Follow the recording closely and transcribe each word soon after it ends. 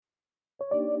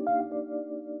Bilinç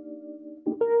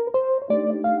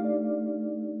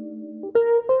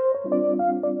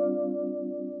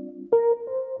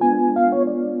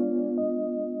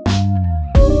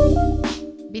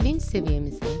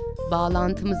seviyemizi,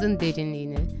 bağlantımızın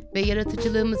derinliğini ve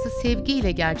yaratıcılığımızı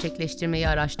sevgiyle gerçekleştirmeyi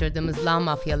araştırdığımız La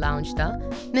Mafya Lounge'da,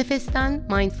 nefesten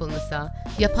mindfulness'a,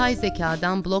 yapay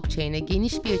zekadan blockchain'e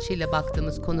geniş bir açıyla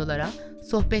baktığımız konulara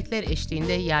sohbetler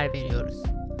eşliğinde yer veriyoruz.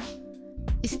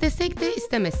 İstesek de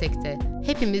istemesek de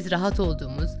hepimiz rahat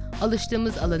olduğumuz,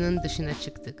 alıştığımız alanın dışına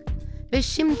çıktık. Ve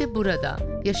şimdi burada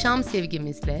yaşam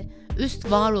sevgimizle,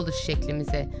 üst varoluş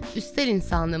şeklimize, üstel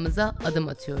insanlığımıza adım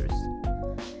atıyoruz.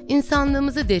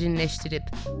 İnsanlığımızı derinleştirip,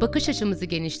 bakış açımızı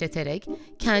genişleterek,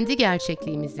 kendi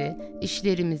gerçekliğimizi,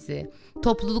 işlerimizi,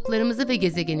 topluluklarımızı ve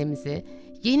gezegenimizi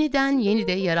yeniden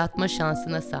yaratma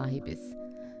şansına sahibiz.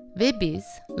 Ve biz,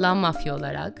 La Mafya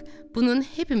olarak, bunun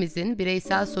hepimizin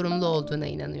bireysel sorumlu olduğuna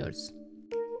inanıyoruz.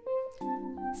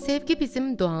 Sevgi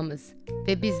bizim doğamız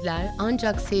ve bizler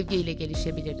ancak sevgiyle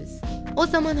gelişebiliriz. O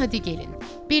zaman hadi gelin,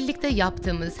 birlikte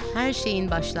yaptığımız her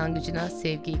şeyin başlangıcına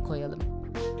sevgiyi koyalım.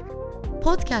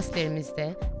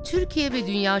 Podcastlerimizde Türkiye ve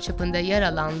dünya çapında yer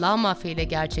alan La Mafya ile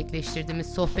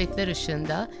gerçekleştirdiğimiz sohbetler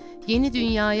ışığında yeni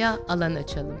dünyaya alan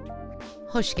açalım.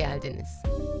 Hoş geldiniz.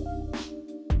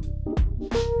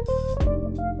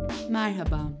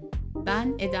 Merhaba,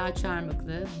 ben Eda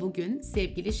Çarmıklı. Bugün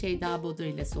sevgili Şeyda Bodur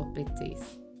ile sohbetteyiz.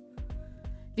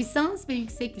 Lisans ve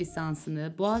yüksek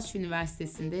lisansını Boğaziçi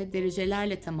Üniversitesi'nde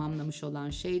derecelerle tamamlamış olan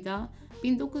Şeyda,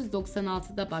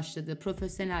 1996'da başladığı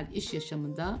profesyonel iş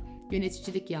yaşamında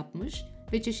yöneticilik yapmış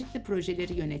ve çeşitli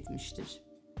projeleri yönetmiştir.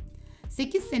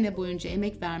 8 sene boyunca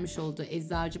emek vermiş olduğu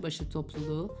Eczacıbaşı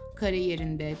topluluğu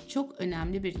kariyerinde çok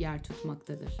önemli bir yer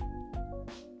tutmaktadır.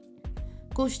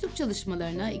 Koçluk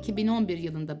çalışmalarına 2011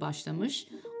 yılında başlamış,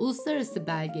 uluslararası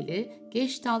belgeli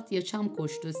Gestalt Yaşam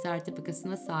Koçluğu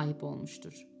sertifikasına sahip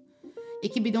olmuştur.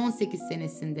 2018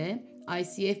 senesinde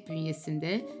ICF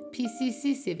bünyesinde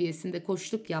PCC seviyesinde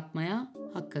koçluk yapmaya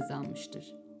hak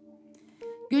kazanmıştır.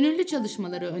 Gönüllü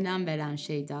çalışmalara önem veren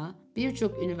Şeyda,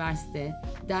 birçok üniversite,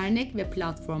 dernek ve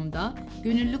platformda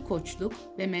gönüllü koçluk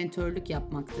ve mentörlük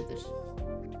yapmaktadır.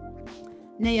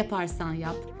 Ne yaparsan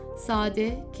yap,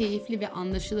 sade, keyifli ve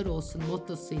anlaşılır olsun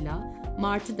mottosuyla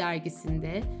Martı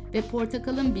dergisinde ve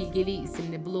Portakalın Bilgeliği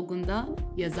isimli blogunda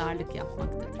yazarlık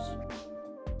yapmaktadır.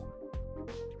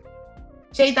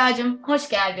 Şeydacığım, hoş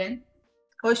geldin.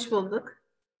 Hoş bulduk.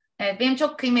 Benim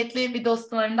çok kıymetli bir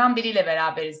dostlarımdan biriyle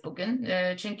beraberiz bugün.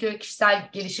 Çünkü kişisel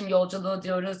gelişim yolculuğu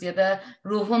diyoruz ya da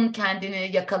ruhun kendini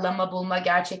yakalama, bulma,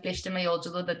 gerçekleştirme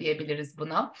yolculuğu da diyebiliriz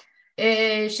buna.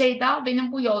 Şeyda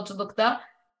benim bu yolculukta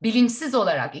bilinçsiz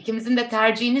olarak ikimizin de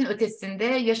tercihinin ötesinde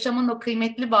yaşamın o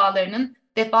kıymetli bağlarının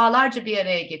defalarca bir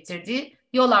araya getirdiği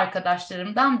yol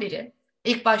arkadaşlarımdan biri.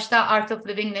 İlk başta Art of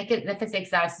Living nefes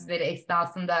egzersizleri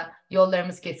esnasında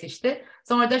yollarımız kesişti.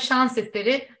 Sonra da şans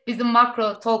eseri bizim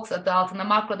Makro Talks adı altında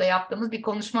Makro'da yaptığımız bir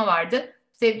konuşma vardı.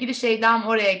 Sevgili Şeyda'm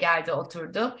oraya geldi,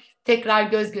 oturdu. Tekrar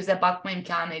göz göze bakma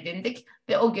imkanı edindik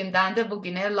ve o günden de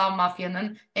bugüne La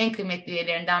Mafya'nın en kıymetli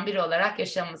üyelerinden biri olarak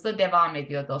yaşamımızda devam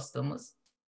ediyor dostluğumuz.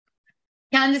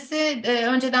 Kendisi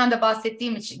önceden de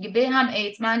bahsettiğim gibi hem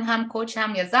eğitmen, hem koç,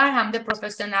 hem yazar, hem de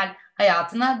profesyonel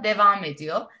hayatına devam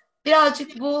ediyor.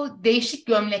 Birazcık bu değişik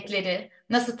gömlekleri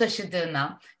nasıl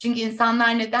taşıdığına, çünkü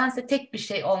insanlar nedense tek bir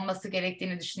şey olması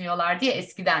gerektiğini düşünüyorlar diye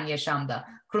eskiden yaşamda,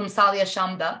 kurumsal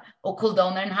yaşamda, okulda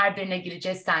onların her birine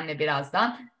gireceğiz seninle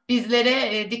birazdan.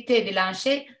 Bizlere dikte edilen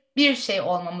şey bir şey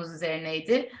olmamız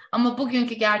üzerineydi. Ama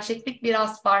bugünkü gerçeklik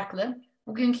biraz farklı.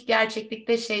 Bugünkü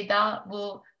gerçeklikte Şeyda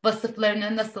bu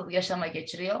vasıflarını nasıl yaşama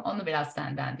geçiriyor, onu biraz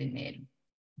senden dinleyelim.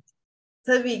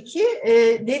 Tabii ki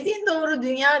dediğin doğru,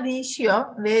 dünya değişiyor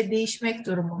ve değişmek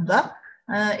durumunda.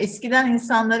 Eskiden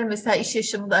insanların mesela iş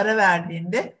yaşamında ara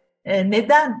verdiğinde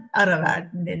neden ara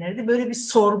verdin denirdi. Böyle bir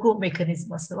sorgu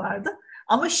mekanizması vardı.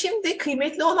 Ama şimdi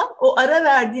kıymetli olan o ara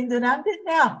verdiğin dönemde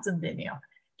ne yaptın deniyor.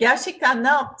 Gerçekten ne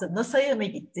yaptın? NASA'ya mı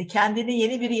gitti? Kendine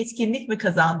yeni bir yetkinlik mi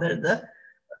kazandırdı?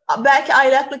 Belki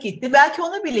aylaklık gitti. Belki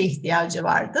ona bile ihtiyacı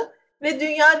vardı. Ve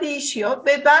dünya değişiyor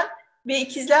ve ben bir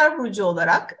ikizler burcu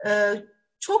olarak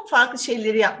çok farklı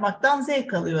şeyleri yapmaktan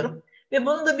zevk alıyorum. Ve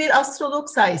bunu da bir astrolog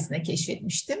sayesinde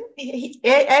keşfetmiştim.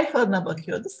 El falına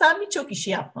bakıyordu. Sen birçok işi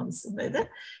yapmalısın dedi.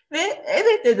 Ve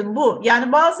evet dedim bu.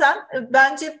 Yani bazen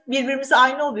bence birbirimize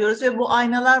ayna oluyoruz ve bu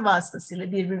aynalar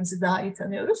vasıtasıyla birbirimizi daha iyi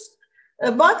tanıyoruz.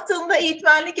 Baktığımda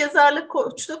eğitmenlik, yazarlık,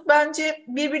 koçluk bence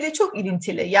birbiriyle çok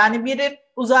ilintili. Yani biri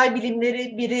uzay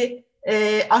bilimleri, biri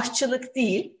aşçılık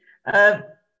değil.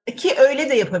 Ki öyle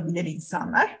de yapabilir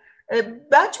insanlar.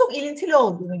 Ben çok ilintili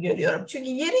olduğunu görüyorum. Çünkü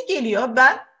yeri geliyor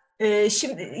ben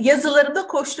Şimdi yazılarımda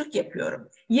koçluk yapıyorum.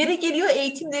 Yeri geliyor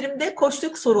eğitimlerimde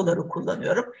koçluk soruları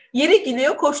kullanıyorum. Yeri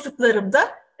geliyor koçluklarımda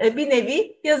bir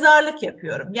nevi yazarlık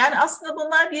yapıyorum. Yani aslında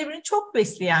bunlar birbirini çok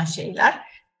besleyen şeyler.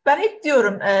 Ben hep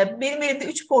diyorum benim elimde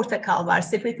 3 portakal var,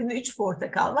 sepetimde 3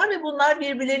 portakal var ve bunlar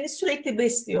birbirlerini sürekli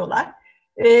besliyorlar.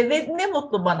 Ve ne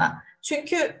mutlu bana.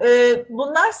 Çünkü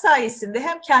bunlar sayesinde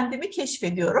hem kendimi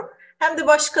keşfediyorum hem de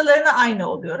başkalarına aynı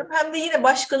oluyorum. Hem de yine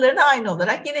başkalarına aynı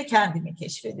olarak yine kendimi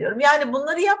keşfediyorum. Yani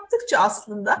bunları yaptıkça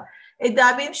aslında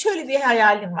Eda benim şöyle bir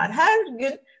hayalim var. Her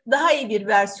gün daha iyi bir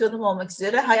versiyonum olmak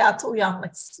üzere hayata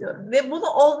uyanmak istiyorum. Ve bunu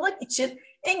olmak için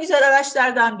en güzel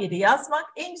araçlardan biri yazmak,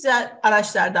 en güzel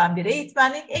araçlardan biri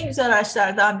eğitmenlik, en güzel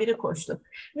araçlardan biri koçluk.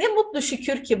 Ne mutlu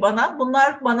şükür ki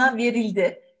bunlar bana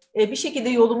verildi. Bir şekilde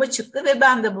yoluma çıktı ve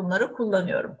ben de bunları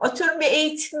kullanıyorum. Atıyorum bir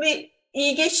eğitimi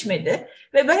iyi geçmedi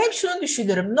ve ben hep şunu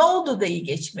düşünürüm, ne oldu da iyi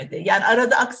geçmedi? Yani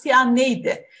arada aksayan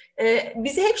neydi?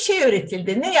 Bize hep şey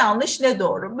öğretildi, ne yanlış ne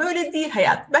doğru. Böyle değil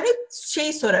hayat. Ben hep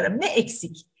şeyi sorarım, ne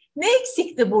eksik? Ne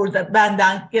eksikti burada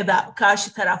benden ya da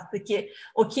karşı taraftaki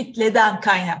o kitleden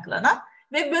kaynaklanan?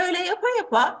 Ve böyle yapa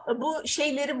yapa bu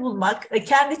şeyleri bulmak,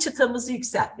 kendi çıtamızı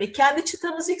ve kendi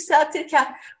çıtamızı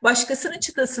yükseltirken başkasının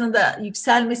çıtasını da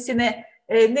yükselmesine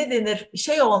ne denir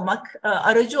şey olmak,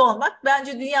 aracı olmak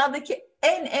bence dünyadaki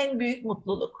en büyük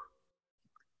mutluluk.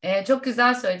 Çok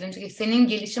güzel söyledin çünkü senin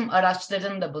gelişim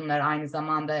araçların da bunlar aynı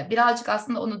zamanda. Birazcık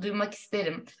aslında onu duymak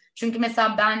isterim. Çünkü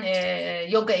mesela ben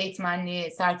yoga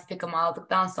eğitmenliği sertifikamı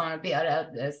aldıktan sonra bir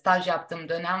ara staj yaptığım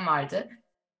dönem vardı.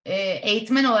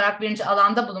 Eğitmen olarak birinci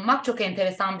alanda bulunmak çok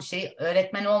enteresan bir şey.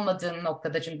 Öğretmen olmadığım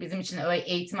noktada çünkü bizim için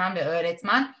eğitmen ve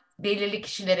öğretmen belirli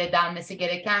kişilere denmesi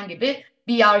gereken gibi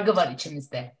bir yargı var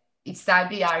içimizde. İçsel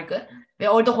bir yargı. Ve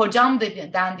orada hocam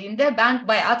dendiğinde ben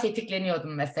bayağı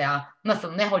tetikleniyordum mesela.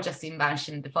 Nasıl, ne hocasıyım ben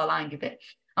şimdi falan gibi.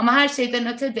 Ama her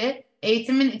şeyden öte de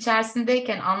eğitimin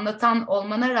içerisindeyken anlatan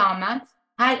olmana rağmen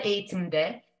her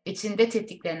eğitimde içinde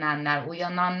tetiklenenler,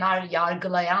 uyananlar,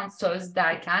 yargılayan söz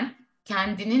derken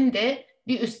kendinin de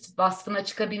bir üst vasfına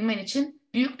çıkabilmen için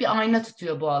büyük bir ayna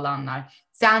tutuyor bu alanlar.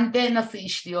 Sende nasıl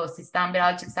işliyor o sistem?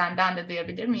 Birazcık senden de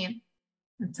duyabilir miyim?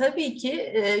 Tabii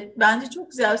ki bence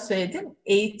çok güzel söyledin.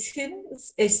 Eğitim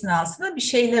esnasında bir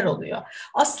şeyler oluyor.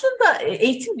 Aslında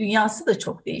eğitim dünyası da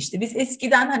çok değişti. Biz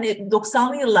eskiden hani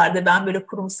 90'lı yıllarda ben böyle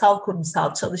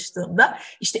kurumsal çalıştığımda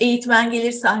işte eğitmen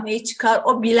gelir sahneye çıkar,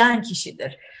 o bilen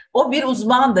kişidir. O bir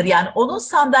uzmandır yani onun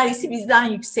sandalyesi bizden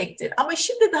yüksektir. Ama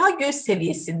şimdi daha göz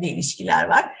seviyesinde ilişkiler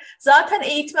var. Zaten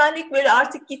eğitmenlik böyle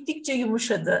artık gittikçe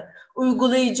yumuşadı,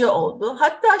 uygulayıcı oldu.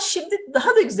 Hatta şimdi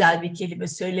daha da güzel bir kelime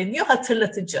söyleniyor,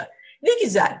 hatırlatıcı. Ne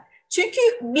güzel. Çünkü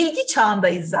bilgi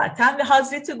çağındayız zaten ve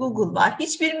Hazreti Google var.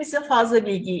 Hiçbirimizin fazla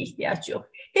bilgiye ihtiyaç yok.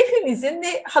 Hepimizin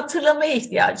de hatırlamaya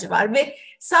ihtiyacı var ve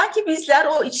sanki bizler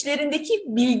o içlerindeki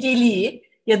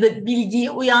bilgeliği ya da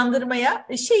bilgiyi uyandırmaya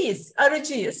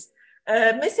aracıyız.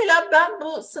 Mesela ben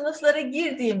bu sınıflara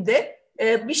girdiğimde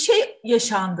bir şey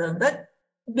yaşandığında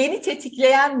beni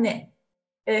tetikleyen ne?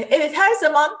 Evet her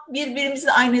zaman birbirimizin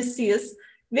aynasıyız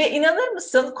ve inanır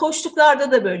mısın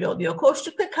koçluklarda da böyle oluyor.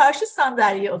 Koçlukta karşı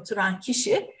sandalyeye oturan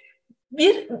kişi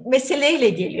bir meseleyle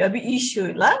geliyor, bir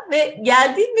issue'yla ve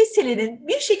geldiğin meselenin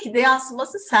bir şekilde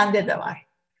yansıması sende de var.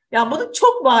 Yani bunu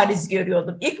çok bariz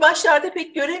görüyordum. İlk başlarda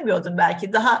pek göremiyordum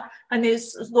belki. Daha hani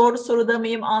doğru soruda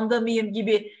mıyım, anda mıyım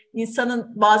gibi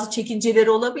insanın bazı çekinceleri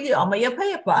olabiliyor ama yapa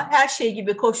yapa her şey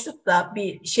gibi koçluk da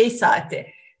bir saati.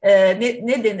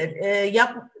 Ne denir?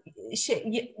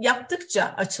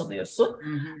 Yaptıkça açılıyorsun.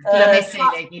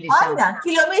 Kilometreyle gelişen. Aynen,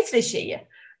 kilometre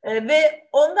şeyi. Ve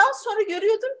ondan sonra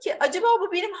görüyordum ki acaba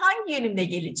bu benim hangi yönümle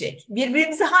gelecek?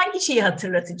 Birbirimizi hangi şeyi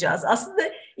hatırlatacağız? Aslında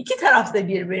iki taraf da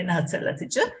birbirini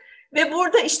hatırlatıcı. Ve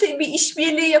burada işte bir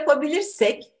işbirliği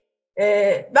yapabilirsek,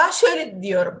 ben şöyle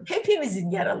diyorum,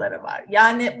 hepimizin yaraları var.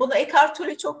 Yani bunu Eckhart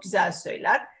Tolle çok güzel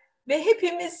söyler. Ve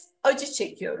hepimiz acı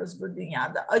çekiyoruz bu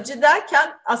dünyada. Acı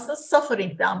derken aslında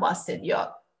suffering'den bahsediyor.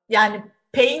 Yani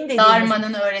pain dediğimiz...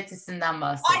 Dharma'nın öğretisinden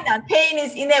bahsediyor. Aynen, pain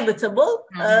is inevitable,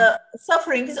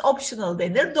 suffering is optional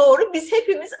denir. Doğru, biz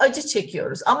hepimiz acı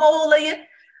çekiyoruz. Ama o olayı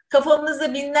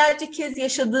kafamızda binlerce kez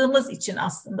yaşadığımız için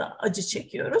aslında acı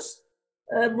çekiyoruz.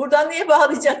 Buradan neye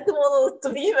bağlayacaktım onu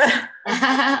unuttum, iyi mi?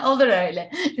 Olur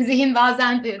öyle. Zihin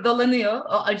bazen dolanıyor.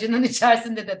 O acının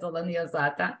içerisinde de dolanıyor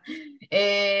zaten.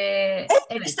 Evet.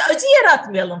 İşte acı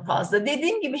yaratmayalım fazla.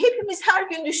 Dediğim gibi hepimiz her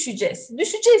gün düşeceğiz.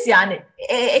 Düşeceğiz yani.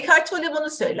 Eckhart Tolle bunu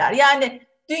söyler. Yani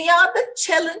dünyada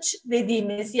challenge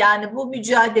dediğimiz yani bu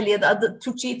mücadele ya da adı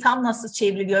Türkçeyi tam nasıl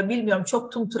çevriliyor bilmiyorum.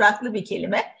 Çok tumturaklı bir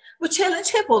kelime. Bu challenge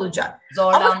hep olacak.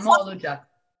 Zorlanma olacak.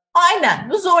 Aynen,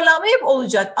 bu zorlanma hep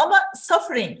olacak ama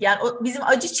suffering yani bizim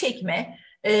acı çekme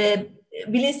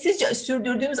bilinçsizce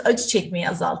sürdürdüğümüz acı çekmeyi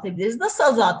azaltabiliriz. Nasıl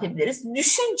azaltabiliriz?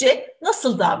 Düşünce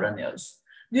nasıl davranıyoruz?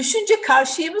 Düşünce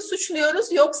karşıyı mı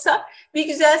suçluyoruz yoksa bir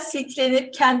güzel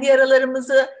silkelenip kendi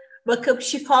yaralarımızı bakıp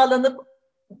şifalanıp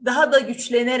daha da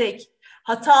güçlenerek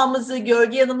hatamızı,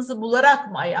 gölge yanımızı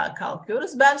bularak mı ayağa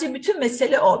kalkıyoruz? Bence bütün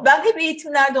mesele o. Ben hep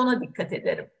eğitimlerde ona dikkat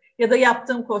ederim. Ya da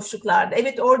yaptığım koçluklarda.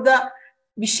 Evet, orada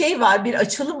bir şey var, bir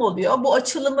açılım oluyor. Bu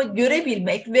açılımı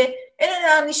görebilmek ve en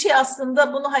önemli şey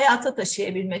aslında bunu hayata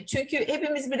taşıyabilmek. Çünkü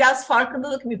hepimiz biraz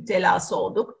farkındalık müptelası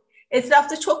olduk.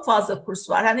 Etrafta çok fazla kurs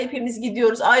var. Hani hepimiz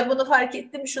gidiyoruz. Ay bunu fark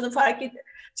ettim, şunu fark ettim.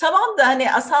 Tamam da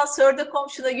hani asansörde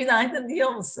komşuna günaydın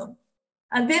diyor musun?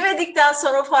 Yani demedikten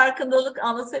sonra farkındalık,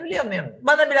 anlatabiliyor muyum?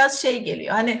 Bana biraz şey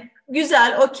geliyor. Hani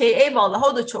güzel, okey, eyvallah,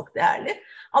 o da çok değerli.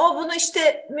 Ama bunu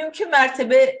işte mümkün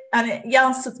mertebe hani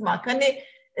yansıtmak. Hani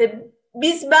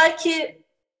biz belki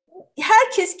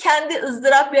herkes kendi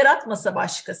ızdırap yaratmasa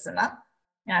başkasına,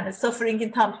 yani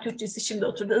suffering'in tam Türkçesi şimdi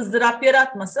oturdu, ızdırap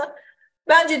yaratmasa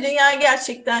bence dünya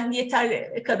gerçekten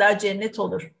yeter kadar cennet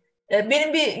olur.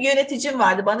 Benim bir yöneticim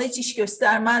vardı, bana hiç iş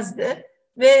göstermezdi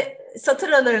ve satır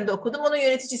aralarında okudum, onun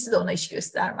yöneticisi de ona iş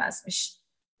göstermezmiş.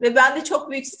 Ve bende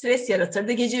çok büyük stres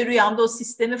yaratırdı, gece rüyamda o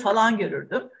sistemi falan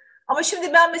görürdüm. Ama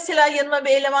şimdi ben mesela yanıma bir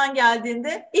eleman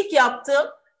geldiğinde ilk yaptığım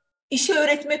işi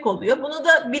öğretmek oluyor. Bunu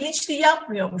da bilinçli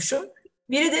yapmıyormuşum.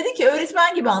 Biri dedi ki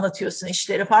öğretmen gibi anlatıyorsun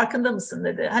işleri, farkında mısın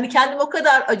dedi. Hani kendim o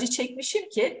kadar acı çekmişim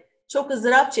ki, çok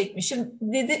ızdırap çekmişim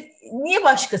dedi, niye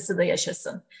başkası da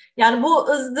yaşasın? Yani bu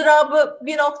ızdırabı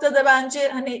bir noktada bence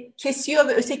hani kesiyor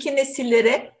ve öteki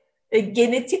nesillere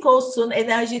genetik olsun,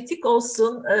 enerjetik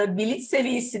olsun, bilinç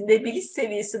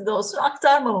seviyesinde olsun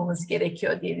aktarmamamız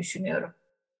gerekiyor diye düşünüyorum.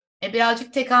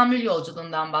 Birazcık tekamül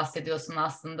yolculuğundan bahsediyorsun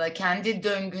aslında. Kendi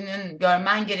döngünün,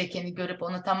 görmen gerekeni görüp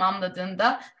onu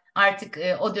tamamladığında artık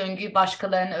o döngüyü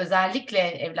başkalarına, özellikle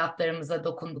evlatlarımıza,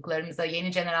 dokunduklarımıza,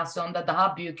 yeni jenerasyonda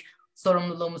daha büyük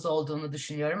sorumluluğumuz olduğunu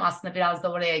düşünüyorum. Aslında biraz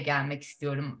da oraya gelmek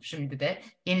istiyorum şimdi de.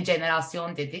 Yeni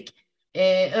jenerasyon dedik.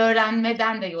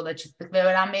 Öğrenmeden de yola çıktık ve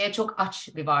öğrenmeye çok aç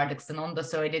bir varlıksın, onu da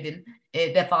söyledin.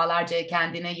 Defalarca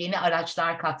kendine yeni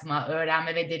araçlar katma,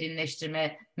 öğrenme ve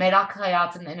derinleştirme, merak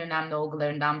hayatın en önemli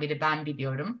olgularından biri, ben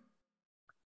biliyorum.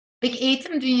 Peki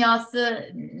eğitim dünyası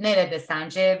nerede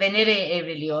sence ve nereye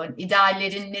evriliyor?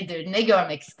 İdeallerin nedir? Ne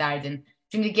görmek isterdin?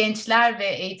 Çünkü gençler ve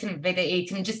eğitim ve de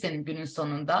eğitimcisin günün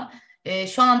sonunda.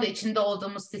 Şu anda içinde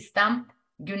olduğumuz sistem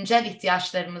güncel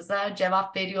ihtiyaçlarımıza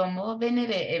cevap veriyor mu ve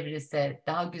nereye evrilse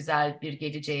daha güzel bir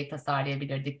geleceği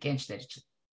tasarlayabilirdik gençler için?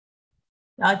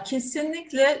 Ya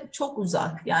kesinlikle çok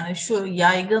uzak. Yani şu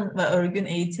yaygın ve örgün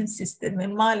eğitim sistemi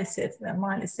maalesef ve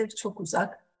maalesef çok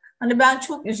uzak. Hani ben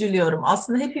çok üzülüyorum.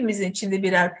 Aslında hepimizin içinde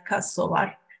birer Picasso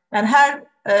var. Yani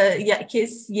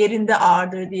herkes yerinde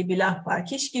ağırdır diye bir laf var.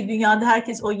 Keşke dünyada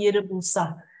herkes o yeri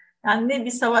bulsa. Yani ne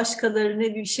bir savaş kalır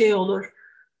ne bir şey olur.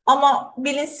 Ama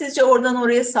bilinçsizce oradan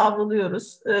oraya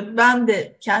savruluyoruz. Ben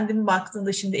de kendim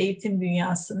baktığımda şimdi eğitim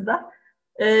dünyasında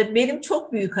benim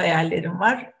çok büyük hayallerim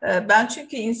var. Ben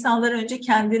çünkü insanlar önce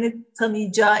kendini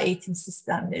tanıyacağı eğitim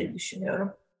sistemleri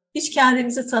düşünüyorum. Hiç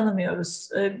kendimizi tanımıyoruz.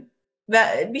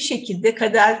 Ve bir şekilde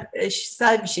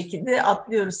kadersel bir şekilde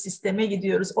atlıyoruz, sisteme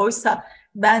gidiyoruz. Oysa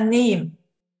ben neyim?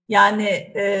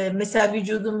 Yani mesela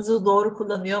vücudumuzu doğru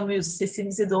kullanıyor muyuz?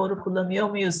 Sesimizi doğru kullanıyor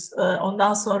muyuz?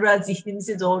 Ondan sonra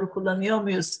zihnimizi doğru kullanıyor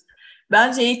muyuz?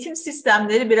 Bence eğitim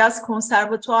sistemleri biraz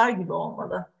konservatuvar gibi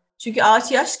olmalı. Çünkü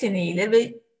ağaç yaşken eğilir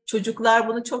ve çocuklar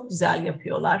bunu çok güzel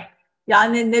yapıyorlar.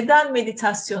 Yani neden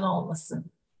meditasyon olmasın?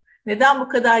 Neden bu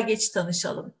kadar geç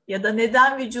tanışalım? Ya da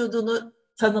neden vücudunu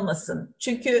tanımasın?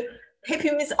 Çünkü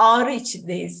hepimiz ağrı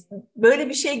içindeyiz. Böyle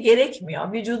bir şey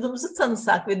gerekmiyor. Vücudumuzu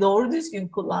tanısak ve doğru düzgün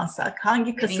kullansak,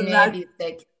 hangi kasımlar...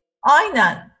 Dinleyebilsek.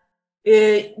 Aynen.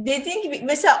 Dediğin gibi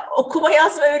mesela okuma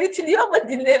yazma öğretiliyor ama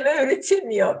dinleme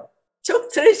öğretilmiyor.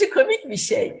 Çok trajikomik bir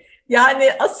şey. Yani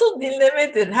asıl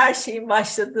dinlemedir her şeyin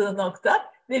başladığı nokta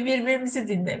ve birbirimizi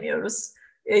dinlemiyoruz.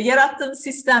 Yarattığımız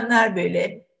sistemler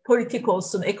böyle politik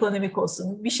olsun, ekonomik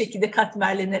olsun bir şekilde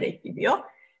katmerlenerek gidiyor.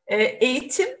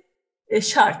 Eğitim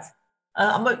şart.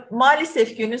 Ama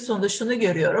maalesef günün sonunda şunu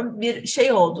görüyorum. Bir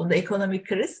şey olduğunda ekonomik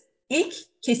kriz ilk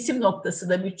kesim noktası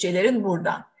da bütçelerin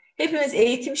buradan. Hepimiz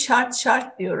eğitim şart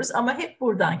şart diyoruz ama hep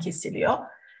buradan kesiliyor.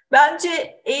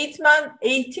 Bence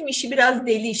eğitim işi biraz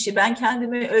deli işi. Ben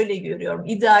kendimi öyle görüyorum.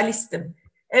 İdealistim.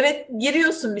 Evet,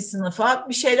 giriyorsun bir sınıfa,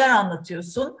 bir şeyler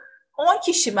anlatıyorsun. 10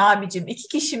 kişi mi abicim, 2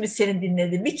 kişi mi seni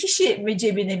dinledi, bir kişi mi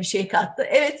cebine bir şey kattı?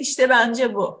 Evet, işte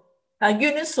bence bu. Yani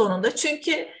günün sonunda,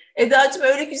 çünkü Edacığım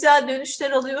öyle güzel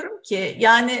dönüşler alıyorum ki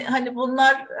yani hani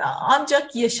bunlar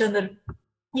ancak yaşanır.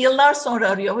 Yıllar sonra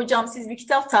arıyor. Hocam siz bir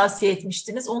kitap tavsiye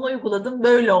etmiştiniz. Onu uyguladım,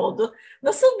 böyle oldu.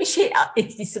 Nasıl bir şey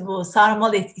etkisi bu?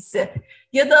 Sarmal etkisi.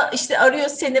 Ya da işte arıyor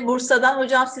seni Bursa'dan.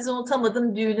 Hocam sizi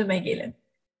unutamadım, düğünüme gelin.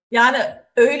 Yani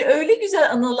öyle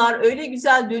güzel anılar, öyle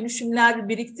güzel dönüşümler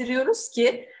biriktiriyoruz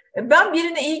ki ben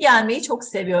birine iyi gelmeyi çok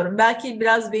seviyorum. Belki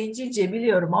biraz bencilce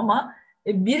biliyorum ama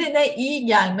birine iyi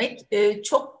gelmek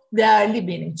çok değerli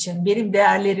benim için. Benim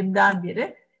değerlerimden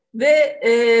biri. Ve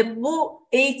bu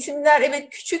eğitimler evet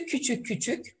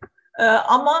küçük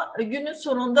ama günün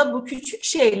sonunda bu küçük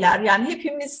şeyler, yani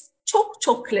hepimiz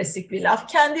çok klasik bir laf.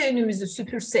 Kendi önümüzü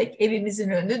süpürsek evimizin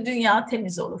önü, dünya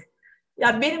temiz olur.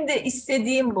 Ya benim de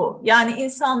istediğim bu. Yani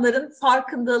insanların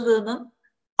farkındalığının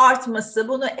artması,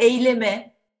 bunu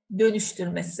eyleme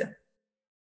dönüştürmesi.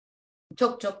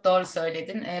 Çok doğru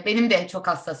söyledin. Benim de çok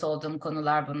hassas olduğum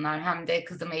konular bunlar. Hem de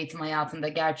kızım eğitim hayatında,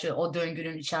 gerçi o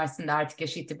döngünün içerisinde artık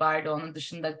yaş itibariyle onun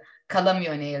dışında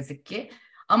kalamıyor ne yazık ki.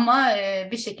 Ama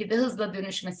bir şekilde hızla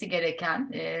dönüşmesi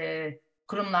gereken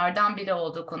kurumlardan biri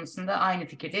olduğu konusunda aynı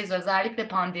fikirdeyiz. Özellikle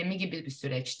pandemi gibi bir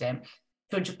süreçte,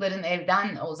 çocukların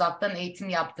evden, uzaktan eğitim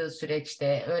yaptığı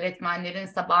süreçte, öğretmenlerin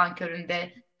sabahın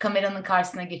köründe kameranın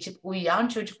karşısına geçip uyuyan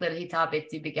çocuklara hitap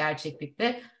ettiği bir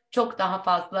gerçeklikte çok daha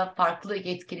fazla farklı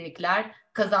yetkinlikler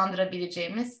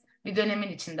kazandırabileceğimiz bir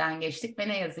dönemin içinden geçtik ve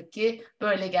ne yazık ki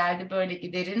böyle geldi böyle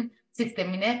giderin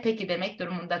sistemine peki demek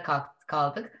durumunda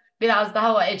kaldık. Biraz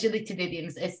daha o agility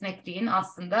dediğimiz esnekliğin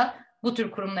aslında bu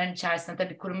tür kurumların içerisinde,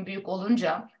 tabii kurum büyük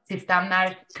olunca,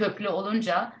 sistemler köklü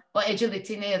olunca o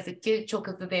agility ne yazık ki çok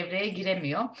hızlı devreye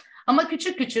giremiyor. Ama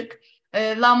küçük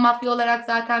Lan Mafya olarak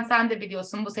zaten sen de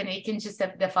biliyorsun, bu sene ikinci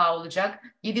defa olacak.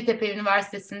 Yeditepe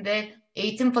Üniversitesi'nde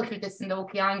eğitim fakültesinde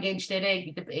okuyan gençlere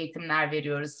gidip eğitimler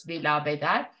veriyoruz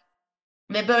bilabeder.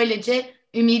 Ve böylece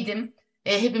ümidim,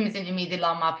 hepimizin ümidi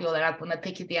Lan Mafya olarak buna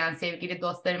peki diyen sevgili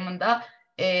dostlarımın da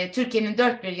Türkiye'nin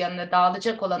dört bir yanına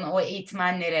dağılacak olan o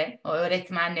eğitmenlere, o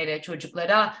öğretmenlere,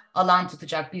 çocuklara alan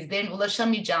tutacak, bizlerin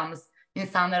ulaşamayacağımız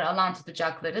insanlara alan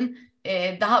tutacakların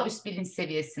daha üst bilinç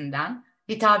seviyesinden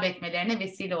hitap etmelerine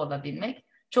vesile olabilmek.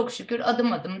 Çok şükür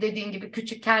adım adım, dediğin gibi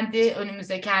küçük, kendi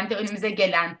önümüze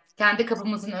gelen, kendi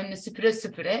kapımızın önünü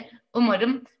süpüre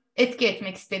umarım etki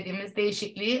etmek istediğimiz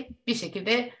değişikliği bir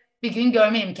şekilde bir gün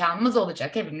görme imkanımız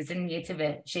olacak. Hepimizin niyeti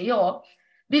ve şeyi o.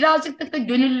 Birazcık da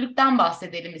gönüllülükten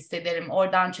bahsedelim isterim.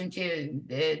 Oradan çünkü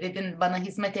dedin bana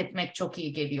hizmet etmek çok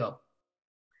iyi geliyor.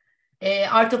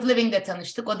 Art of Living'de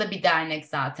tanıştık. O da bir dernek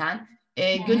zaten.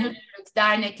 Gönüllülük,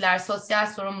 dernekler, sosyal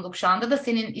sorumluluk, şu anda da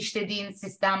senin işlediğin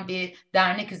sistem bir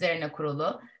dernek üzerine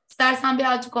kurulu. İstersen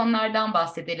birazcık onlardan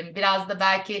bahsedelim. Biraz da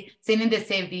belki senin de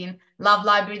sevdiğin Love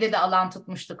Library'de de alan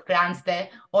tutmuştuk,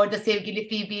 Friends'de. Orada sevgili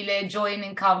Phoebe ile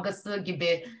Joey'nin kavgası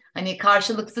gibi, hani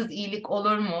karşılıksız iyilik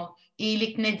olur mu?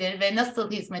 İyilik nedir ve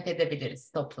nasıl hizmet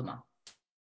edebiliriz topluma?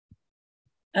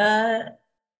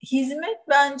 Hizmet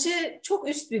bence çok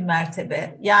üst bir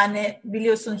mertebe. Yani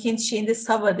biliyorsun Hint şeyinde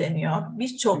sava deniyor.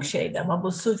 Birçok şeyde, ama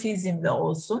bu Sufizm'de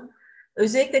olsun.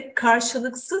 Özellikle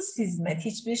karşılıksız hizmet,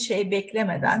 hiçbir şey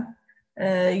beklemeden,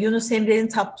 Yunus Emre'nin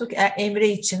Tapduk Emre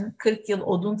için 40 yıl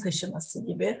odun taşıması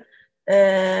gibi.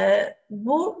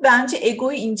 Bu bence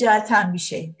egoyu incelten bir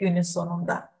şey günün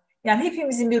sonunda. Yani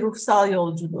hepimizin bir ruhsal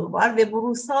yolculuğu var ve bu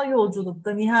ruhsal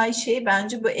yolculukta nihai şey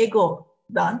bence bu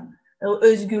egodan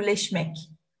özgürleşmek.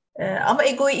 Ama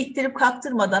egoyu ittirip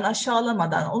kaktırmadan,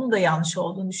 aşağılamadan, onun da yanlış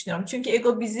olduğunu düşünüyorum. Çünkü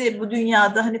ego bizi bu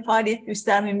dünyada hani faaliyet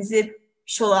göstermemizi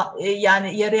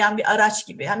yani yarayan bir araç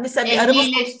gibi. Yani mesela bir araba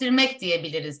ehlileştirmek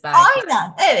diyebiliriz belki.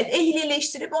 Aynen, evet,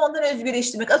 ehlileştirip ondan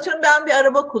özgürleştirmek. Atıyorum ben bir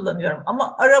araba kullanıyorum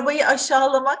ama arabayı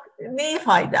aşağılamak neye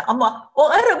fayda? Ama o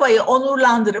arabayı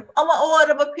onurlandırıp, ama o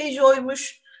araba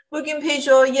Peugeot'ymuş, bugün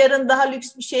Peugeot, yarın daha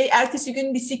lüks bir şey, ertesi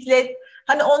gün bisiklet.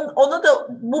 Hani ona da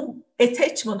bu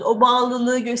attachment, o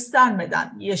bağlılığı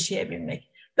göstermeden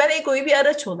yaşayabilmek. Ben egoyu bir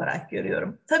araç olarak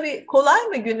görüyorum. Tabii kolay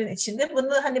mı günün içinde?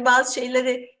 Bunu hani bazı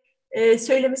şeyleri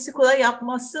söylemesi kolay,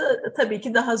 yapması tabii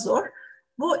ki daha zor.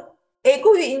 Bu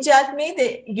egoyu inceltmeye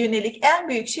de yönelik en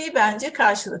büyük şey bence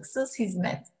karşılıksız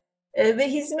hizmet. Ve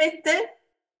hizmette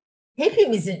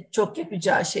hepimizin çok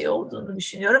yapacağı şey olduğunu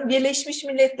düşünüyorum. Birleşmiş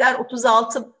Milletler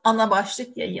 36 ana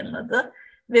başlık yayınladı.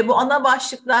 Ve bu ana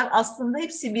başlıklar aslında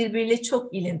hepsi birbiriyle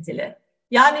çok ilintili.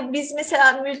 Yani biz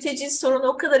mesela mülteci sorunu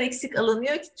o kadar eksik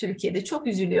alınıyor ki Türkiye'de, çok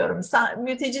üzülüyorum.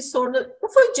 Mülteci sorunu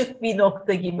ufacık bir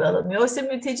nokta gibi alınıyor. Oysa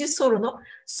mülteci sorunu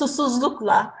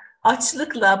susuzlukla,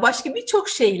 açlıkla, başka birçok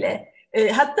şeyle,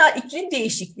 hatta iklim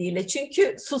değişikliğiyle.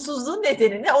 Çünkü susuzluğun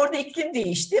nedeniyle orada iklim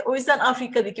değişti. O yüzden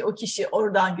Afrika'daki o kişi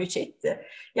oradan göç etti.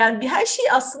 Yani her şey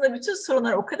aslında, bütün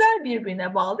sorunlar o kadar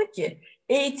birbirine bağlı ki.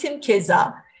 Eğitim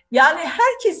keza. Yani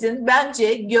herkesin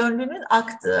bence gönlünün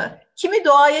aktığı, kimi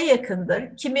doğaya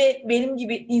yakındır, kimi benim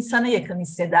gibi insana yakın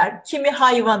hisseder, kimi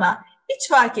hayvana, hiç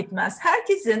fark etmez.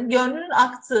 Herkesin gönlünün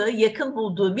aktığı, yakın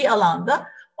bulduğu bir alanda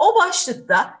o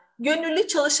başlıkta gönüllü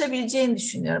çalışabileceğini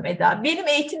düşünüyorum Eda. Benim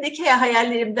eğitimdeki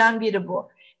hayallerimden biri bu.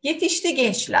 Yetişti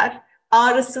gençler,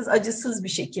 ağrısız, acısız bir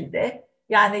şekilde,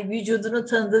 yani vücudunu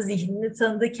tanıdı, zihnini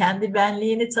tanıdı, kendi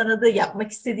benliğini tanıdı,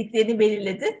 yapmak istediklerini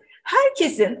belirledi.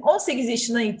 Herkesin 18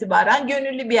 yaşından itibaren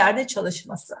gönüllü bir yerde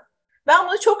çalışması. Ben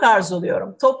bunu çok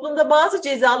arzuluyorum. Toplumda bazı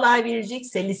cezalar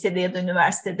verilecekse lisede ya da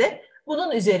üniversitede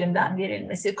bunun üzerinden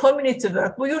verilmesi. Community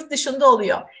work, bu yurt dışında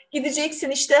oluyor. Gideceksin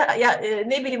işte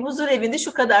ne bileyim huzur evinde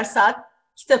şu kadar saat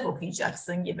kitap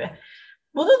okuyacaksın gibi.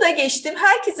 Bunu da geçtim.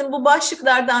 Herkesin bu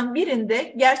başlıklardan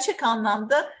birinde gerçek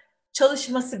anlamda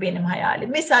çalışması benim hayalim.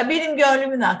 Mesela benim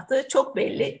gönlümün aktığı çok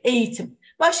belli, eğitim.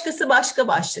 Başkası başka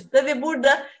başlıkta ve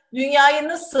burada dünyayı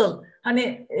nasıl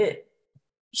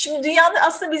şimdi dünyanın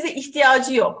aslında bize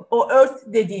ihtiyacı yok. O Earth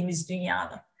dediğimiz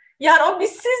dünyanın. Yani o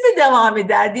bizsiz de devam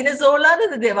eder.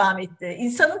 Dinozorlarla da devam etti.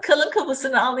 İnsanın kalın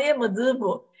kafasını anlayamadığı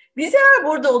bu. Biz eğer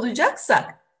burada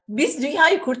olacaksak biz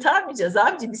dünyayı kurtarmayacağız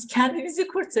abici. Biz kendimizi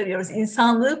kurtarıyoruz.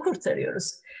 İnsanlığı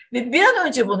kurtarıyoruz. Ve bir an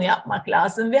önce bunu yapmak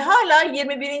lazım. Ve hala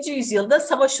 21. yüzyılda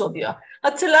savaş oluyor.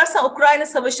 Hatırlarsan Ukrayna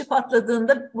Savaşı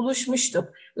patladığında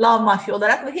buluşmuştuk Lav Mafya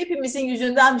olarak ve hepimizin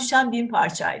yüzünden düşen bin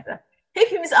parçaydı.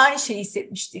 Hepimiz aynı şeyi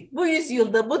hissetmiştik. Bu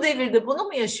yüzyılda, bu devirde bunu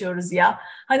mu yaşıyoruz ya?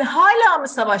 Hani hala mı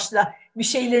savaşla bir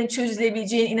şeylerin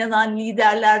çözülebileceğine inanan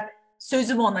liderler,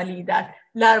 sözüm ona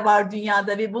liderler var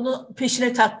dünyada ve bunu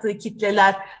peşine taktığı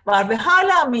kitleler var ve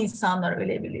hala mı insanlar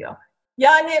ölebiliyor?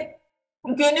 Yani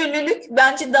gönüllülük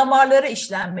bence damarlara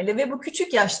işlenmeli ve bu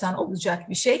küçük yaştan olacak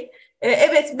bir şey.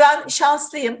 Evet, ben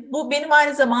şanslıyım. Bu benim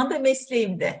aynı zamanda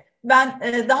mesleğimde. Ben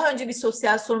daha önce bir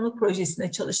sosyal sorumluluk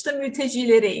projesinde çalıştım.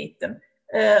 Mültecileri eğittim.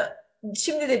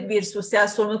 Şimdi de bir sosyal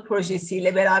sorumluluk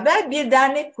projesiyle beraber bir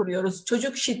dernek kuruyoruz.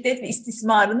 Çocuk şiddet ve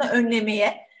istismarını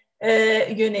önlemeye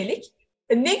yönelik.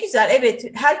 Ne güzel, evet,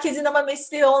 herkesin ama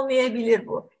mesleği olmayabilir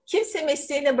bu. Kimse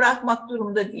mesleğini bırakmak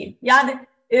durumunda değil. Yani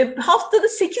haftada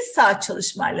 8 saat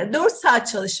çalışmayla, 4 saat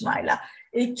çalışmayla,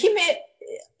 kimi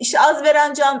işte az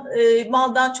veren can,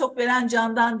 maldan çok veren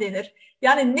candan denir.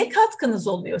 Yani ne katkınız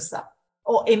oluyorsa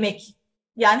o emek.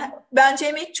 Yani bence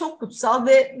emek çok kutsal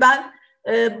ve ben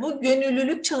bu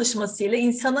gönüllülük çalışmasıyla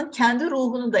insanın kendi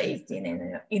ruhunu da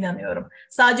eğittiğine inanıyorum.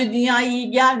 Sadece dünyaya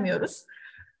iyi gelmiyoruz.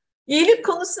 İyilik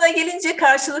konusuna gelince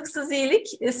karşılıksız iyilik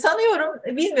sanıyorum,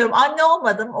 bilmiyorum, anne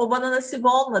olmadım, o bana nasip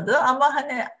olmadı ama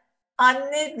hani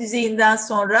anne düzeyinden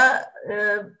sonra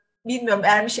bilmiyorum,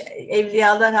 ermiş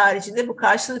evliyalar haricinde bu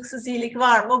karşılıksız iyilik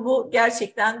var mı? Bu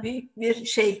gerçekten büyük bir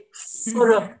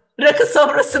soru. Rakı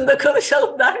sofrasında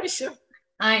konuşalım dermişim.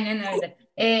 Aynen öyle.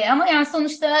 Ama yani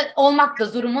sonuçta olmak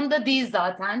da durumunda değil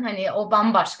zaten. Hani o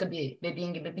bambaşka bir,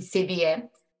 dediğin gibi bir seviye,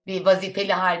 bir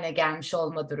vazifeli haline gelmiş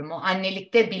olma durumu.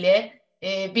 Annelikte bile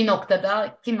bir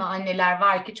noktada kimi anneler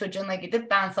var ki çocuğuna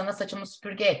gidip ben sana saçımı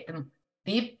süpürge ettim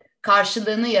deyip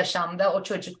karşılığını yaşamda o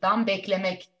çocuktan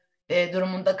beklemek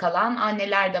durumunda kalan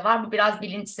anneler de var. Bu biraz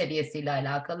bilinç seviyesiyle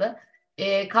alakalı.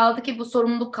 Kaldı ki bu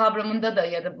sorumluluk kavramında da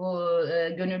ya da bu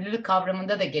gönüllülük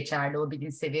kavramında da geçerli o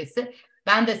bilinç seviyesi.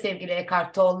 Ben de sevgili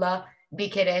Eckhart Tolle'la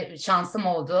bir kere şansım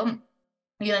oldu.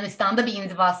 Yunanistan'da bir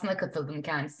inzivasına katıldım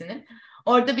kendisinin.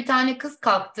 Orada bir tane kız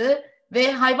kalktı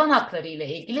ve hayvan hakları ile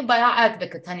ilgili bayağı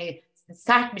advocate, hani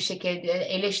sert bir şekilde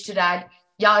eleştirel,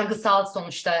 yargısal,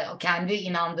 sonuçta kendi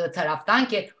inandığı taraftan,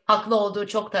 ki haklı olduğu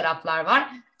çok taraflar var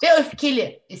ve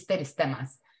öfkeli ister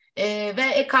istemez. Ve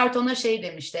Eckhart ona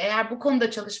demişti: eğer bu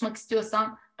konuda çalışmak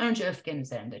istiyorsan önce öfken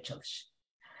üzerinde çalış.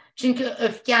 Çünkü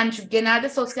çünkü genelde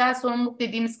sosyal sorumluluk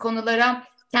dediğimiz konulara,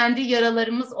 kendi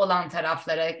yaralarımız olan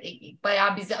taraflara,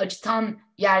 bayağı bizi acıtan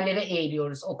yerlere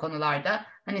eğiliyoruz o konularda.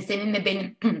 Hani seninle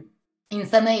benim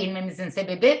insana eğilmemizin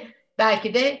sebebi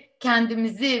belki de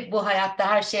kendimizi bu hayatta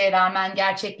her şeye rağmen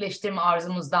gerçekleştirme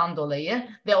arzumuzdan dolayı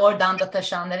ve oradan da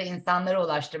taşanlara, insanlara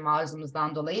ulaştırma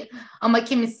arzumuzdan dolayı. Ama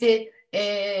kimisi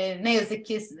ne yazık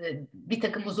ki bir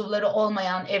takım uzuvları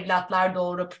olmayan evlatlar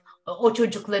doğurup o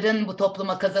çocukların bu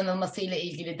topluma kazanılması ile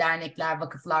ilgili dernekler,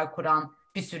 vakıflar kuran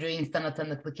bir sürü insana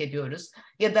tanıklık ediyoruz.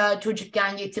 Ya da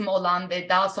çocukken yetim olan ve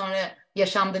daha sonra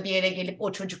yaşamda bir yere gelip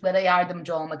o çocuklara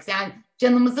yardımcı olmak. Yani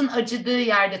canımızın acıdığı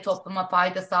yerde topluma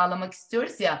fayda sağlamak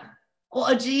istiyoruz ya. O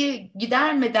acıyı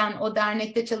gidermeden o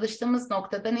dernekte çalıştığımız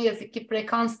noktada ne yazık ki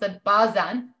frekans da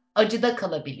bazen acıda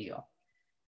kalabiliyor.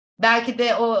 belki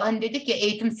de o hani dedik ya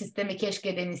eğitim sistemi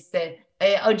keşke denilse.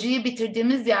 Acıyı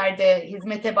bitirdiğimiz yerde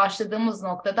hizmete başladığımız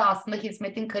noktada aslında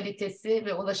hizmetin kalitesi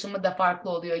ve ulaşımı da farklı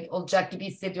olacak gibi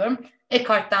hissediyorum.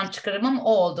 Eckhart'tan çıkarımım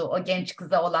o oldu, o genç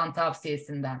kıza olan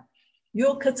tavsiyesinden.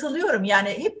 Yok, katılıyorum. Yani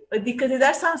hep dikkat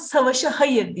edersen savaşa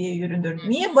hayır diye yürünür.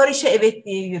 Niye barışa evet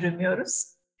diye yürümüyoruz?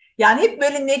 Yani hep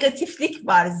böyle negatiflik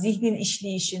var zihnin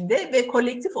işleyişinde ve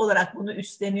kolektif olarak bunu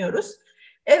üstleniyoruz.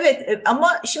 Evet,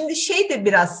 ama şimdi şey de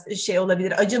biraz şey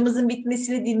olabilir. Acımızın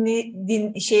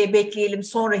bitmesini şeye bekleyelim,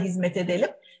 sonra hizmet edelim.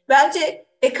 Bence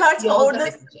Eckhart'ın orada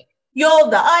bitecek.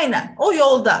 Yolda, aynen o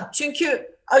yolda.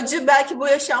 Çünkü acı belki bu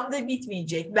yaşamda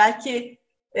bitmeyecek. Belki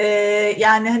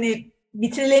yani hani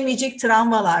bitirilemeyecek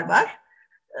travmalar var.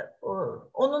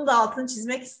 Onun da altını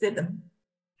çizmek istedim.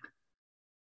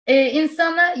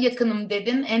 İnsana yakınım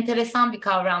dedin. Enteresan bir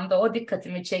kavramda o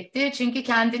dikkatimi çekti. Çünkü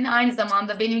kendini aynı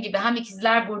zamanda benim gibi hem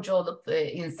ikizler burcu olup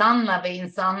insanla ve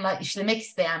insanla işlemek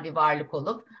isteyen bir varlık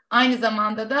olup aynı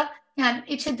zamanda da yani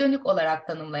içe dönük olarak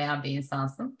tanımlayan bir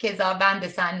insansın. Keza ben de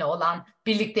seninle olan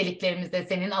birlikteliklerimizde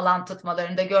senin alan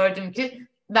tutmalarında gördüm ki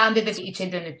bende de bir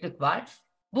içe dönüklük var.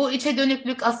 Bu içe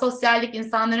dönüklük, asosyallik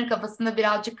insanların kafasında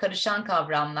birazcık karışan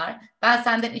kavramlar. Ben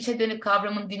senden içe dönük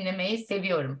kavramını dinlemeyi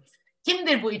seviyorum.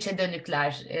 Kimdir bu içe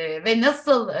dönükler ve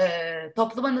nasıl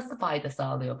topluma nasıl fayda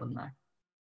sağlıyor bunlar?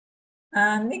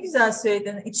 Ne güzel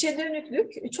söyledin. İçe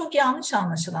dönüklük çok yanlış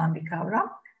anlaşılan bir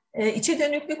kavram. İçe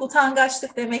dönüklük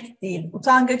utangaçlık demek değil.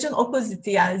 Utangacın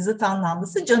opoziti, yani zıt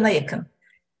anlamlısı cana yakın.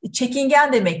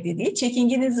 Çekingen demek de değil.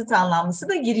 Çekingenin zıt anlamlısı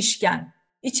da girişken.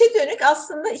 İçe dönük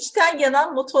aslında içten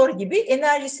yanan motor gibi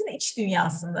enerjisini iç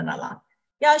dünyasından alan.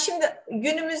 Yani şimdi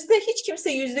günümüzde hiç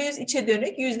kimse %100 içe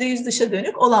dönük, %100 dışa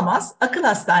dönük olamaz. Akıl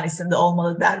hastanesinde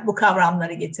olmalı der bu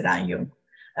kavramları getiren Jung.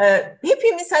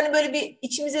 Hepimiz hani böyle bir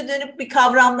içimize dönüp bir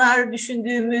kavramlar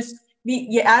düşündüğümüz bir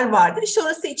yer vardır. İşte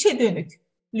orası içe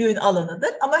dönüklüğün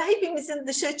alanıdır. Ama hepimizin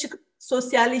dışarı çıkıp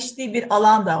sosyalleştiği bir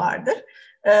alan da vardır.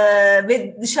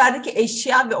 Ve dışarıdaki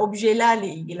eşya ve objelerle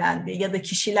ilgilendiği ya da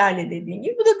kişilerle dediğin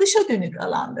gibi bu da dışa dönük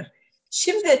alandır.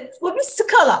 Şimdi bu bir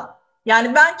skala.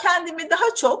 Yani ben kendimi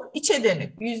daha çok içe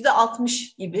dönük,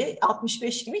 %60 gibi,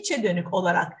 65 gibi içe dönük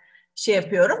olarak şey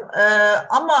yapıyorum.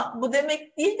 Ama bu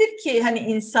demek değildir ki hani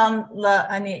insanla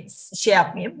hani şey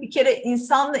yapmayayım. Bir kere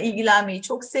insanla ilgilenmeyi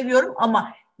çok seviyorum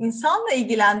ama insanla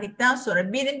ilgilendikten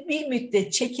sonra benim bir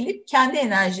müddet çekilip kendi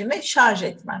enerjimi şarj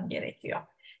etmem gerekiyor.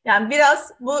 Yani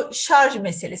biraz bu şarj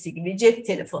meselesi gibi, cep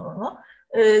telefonunu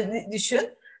düşün.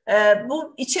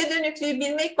 Bu içe dönüklüğü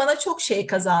bilmek bana çok şey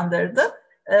kazandırdı.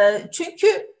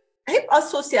 Çünkü hep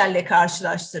asosyalle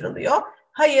karşılaştırılıyor.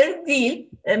 Hayır, değil.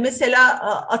 Mesela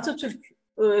Atatürk,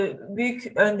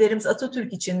 büyük önderimiz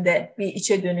Atatürk için de bir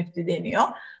içe dönüktü deniyor.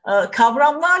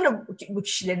 Kavramlarla bu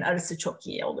kişilerin arası çok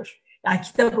iyi olur. Yani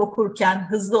kitap okurken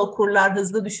hızlı okurlar,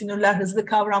 hızlı düşünürler, hızlı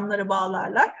kavramları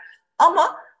bağlarlar.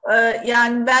 Ama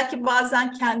yani belki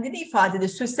bazen kendini ifadede,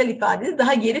 sözsel ifadede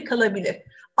daha geri kalabilir.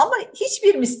 Ama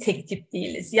hiçbirimiz tek tip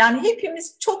değiliz. Yani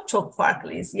hepimiz çok çok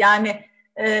farklıyız. Yani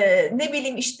ne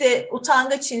bileyim işte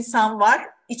utangaç insan var,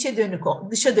 içe dönük,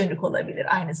 dışa dönük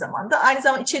olabilir aynı zamanda. Aynı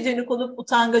zamanda içe dönük olup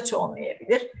utangaç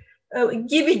olmayabilir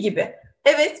gibi gibi.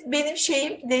 Evet, benim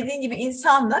şeyim dediğin gibi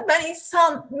insanla, ben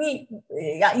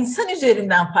yani insan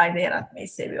üzerinden fayda yaratmayı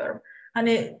seviyorum.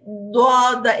 Hani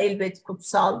doğa da elbet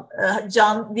kutsal,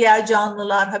 diğer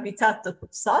canlılar, habitat da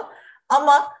kutsal.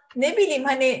 Ama ne bileyim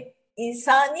hani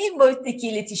insani boyuttaki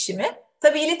iletişimi,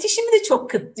 tabii iletişimi de çok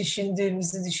kıt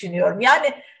düşündüğümüzü düşünüyorum.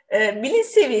 Yani bilinç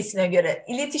seviyesine göre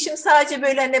iletişim sadece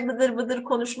böyle hani bıdır bıdır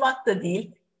konuşmak da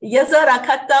değil. Yazarak,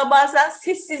 hatta bazen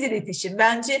sessiz iletişim.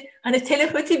 Bence hani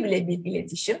telepati bile bir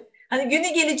iletişim. Hani günü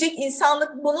gelecek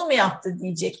insanlık bunu mu yaptı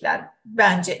diyecekler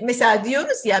bence. Mesela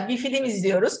diyoruz ya, bir film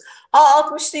izliyoruz.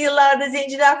 60'lı yıllarda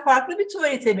zenciler farklı bir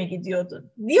tuvalete mi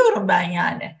gidiyordu? Diyorum ben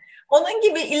yani. Onun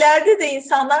gibi ileride de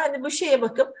insanlar hani bu şeye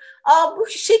bakıp bu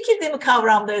şekilde mi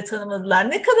kavramları tanımladılar,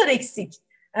 ne kadar eksik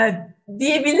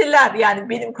diyebilirler yani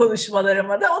benim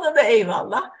konuşmalarıma da, ona da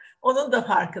eyvallah. Onun da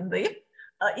farkındayım.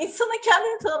 İnsanın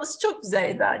kendini tanıması çok güzel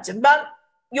Eda'cığım. Ben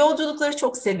yolculukları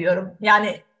çok seviyorum.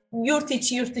 Yani yurt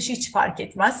içi yurt dışı hiç fark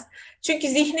etmez. Çünkü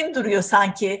zihnim duruyor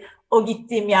sanki o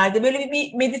gittiğim yerde. Böyle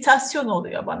bir meditasyon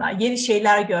oluyor bana. Yeni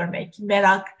şeyler görmek,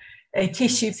 merak,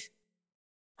 keşif.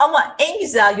 Ama en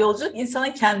güzel yolculuk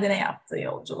insanın kendine yaptığı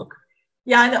yolculuk.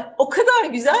 Yani o kadar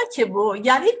güzel ki bu.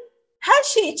 Yani her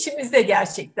şey içimizde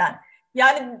gerçekten.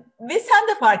 Yani ve sen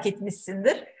de fark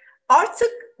etmişsindir.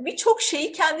 Artık birçok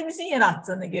şeyi kendimizin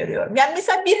yarattığını görüyorum. Yani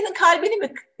mesela birinin kalbini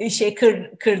mi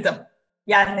kırdım?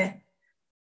 Yani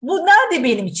bu nerede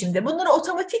benim içimde? Bunları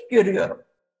otomatik görüyorum.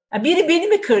 Yani biri beni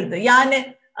mi kırdı?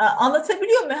 Yani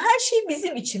Anlatabiliyor muyum? Her şey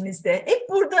bizim içimizde. Hep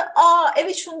burada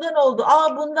evet şundan oldu,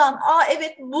 bundan,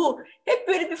 evet bu. Hep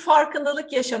böyle bir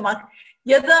farkındalık yaşamak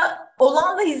ya da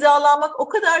olanla hizalanmak o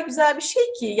kadar güzel bir şey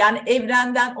ki, yani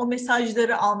evrenden o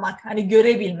mesajları almak, hani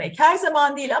görebilmek. Her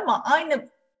zaman değil ama aynı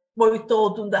boyutta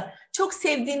olduğunda çok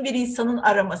sevdiğin bir insanın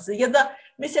araması ya da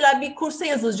mesela bir kursa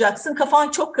yazılacaksın,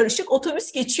 kafan çok karışık,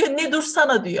 otobüs geçiyor, ne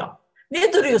dursana diyor.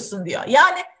 Ne duruyorsun diyor.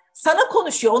 Yani sana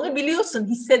konuşuyor, onu biliyorsun,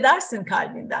 hissedersin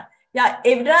kalbinden. Ya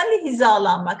evrenle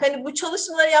hizalanmak, hani bu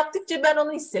çalışmaları yaptıkça ben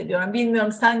onu hissediyorum.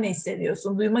 Bilmiyorum sen ne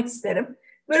hissediyorsun, duymak isterim.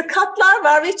 Böyle katlar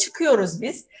var ve çıkıyoruz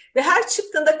biz. Ve her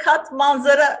çıktığında kat,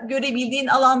 manzara görebildiğin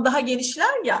alan daha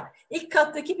genişler ya. İlk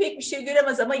kattaki pek bir şey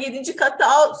göremez ama 7.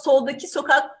 katta soldaki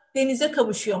sokak denize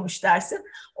kavuşuyormuş dersin.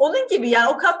 Onun gibi yani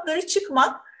o katları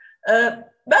çıkmak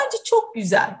bence çok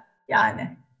güzel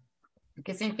yani.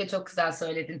 Kesinlikle çok güzel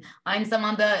söyledin. Aynı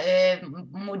zamanda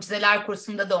mucizeler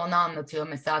kursunda da onu anlatıyor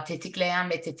mesela, tetikleyen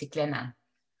ve tetiklenen.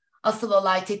 Asıl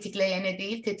olay tetikleyene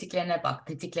değil,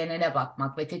 tetiklenene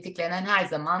bakmak ve tetiklenen her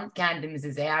zaman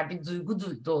kendimiziz. Eğer bir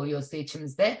duygu doğuyorsa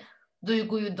içimizde,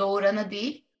 duyguyu doğurana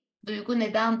değil, duygu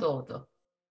neden doğdu?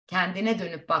 Kendine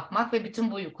dönüp bakmak ve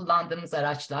bütün bu kullandığımız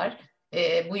araçlar,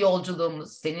 bu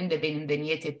yolculuğumuz, senin de benim de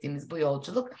niyet ettiğimiz bu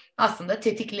yolculuk aslında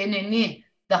tetikleneni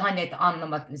daha net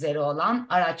anlamak üzere olan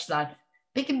araçlar.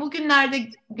 Peki bugünlerde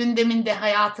gündeminde,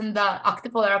 hayatında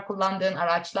aktif olarak kullandığın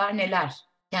araçlar neler?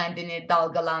 Kendini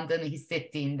dalgalandığını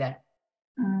hissettiğinde.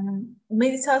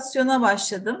 Meditasyona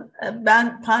başladım.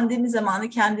 Ben pandemi zamanı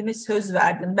kendime söz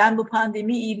verdim. Ben bu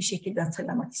pandemiyi iyi bir şekilde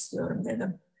hatırlamak istiyorum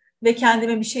dedim. Ve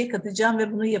kendime bir şey katacağım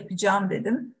ve bunu yapacağım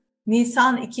dedim.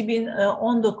 Nisan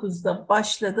 2019'da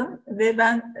başladım ve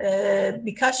ben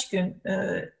birkaç gün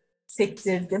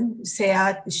sektirdim.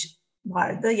 Seyahat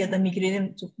vardı ya da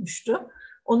migrenim tutmuştu.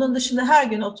 Onun dışında her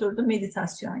gün oturdum,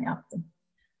 meditasyon yaptım.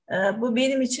 Bu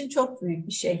benim için çok büyük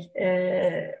bir şey.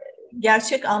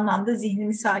 Gerçek anlamda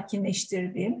zihnimi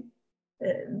sakinleştirdiğim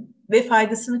ve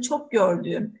faydasını çok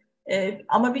gördüğüm.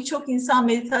 Ama birçok insan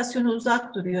meditasyona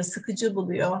uzak duruyor, sıkıcı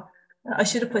buluyor,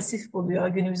 aşırı pasif buluyor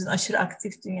günümüzün aşırı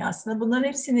aktif dünyasında. Bunların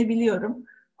hepsini biliyorum.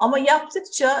 Ama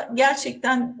yaptıkça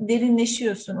gerçekten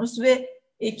derinleşiyorsunuz ve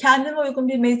kendime uygun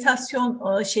bir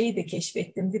meditasyon şeyi de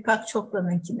keşfettim. Deepak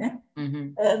Chopra'nınkini.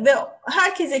 Ve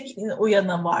herkese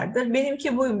uyanı vardır.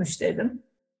 Benimki buymuş dedim.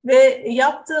 Ve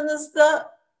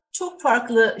yaptığınızda çok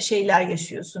farklı şeyler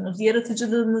yaşıyorsunuz.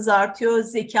 Yaratıcılığınız artıyor,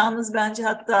 zekanız bence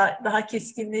hatta daha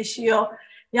keskinleşiyor.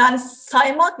 Yani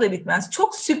saymakla bitmez.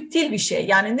 Çok süptil bir şey.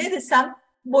 Yani ne desem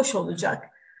boş olacak.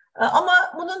 Ama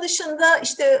bunun dışında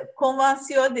işte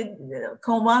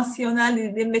konvansiyonel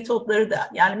dediğim metotları da,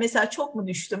 yani mesela çok mu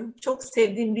düştüm? Çok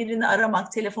sevdiğim birini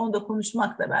aramak, telefonda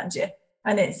konuşmak da bence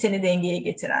hani seni dengeye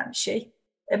getiren bir şey.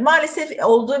 Maalesef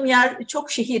olduğum yer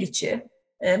çok şehir içi.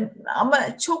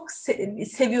 Ama çok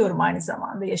seviyorum aynı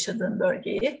zamanda yaşadığım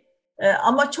bölgeyi.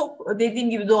 Ama çok dediğim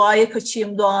gibi doğaya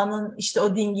kaçayım, doğanın işte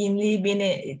o dinginliği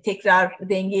beni tekrar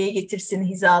dengeye getirsin,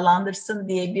 hizalandırsın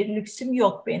diye bir lüksüm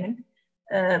yok benim.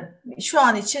 Şu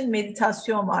an için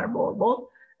meditasyon var bol bol.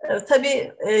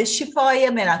 Tabii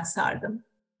şifaya merak sardım.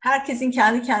 Herkesin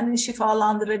kendi kendini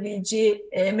şifalandırabileceği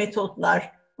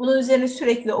metotlar. Bunun üzerine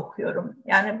sürekli okuyorum.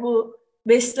 Yani bu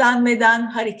beslenmeden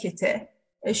harekete,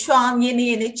 şu an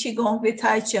yeni Qigong ve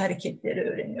Tai Chi hareketleri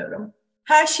öğreniyorum.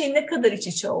 Her şeyin ne kadar iç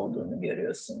içe olduğunu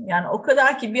görüyorsun. Yani o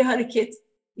kadar ki bir hareket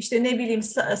işte ne bileyim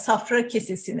safra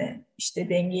kesesini işte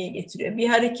dengeye getiriyor. Bir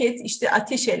hareket işte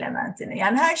ateş elementini.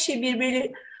 Yani her şey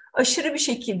birbiri aşırı bir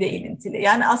şekilde ilintili.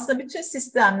 Yani aslında bütün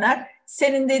sistemler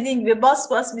senin dediğin gibi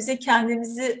bas bas bize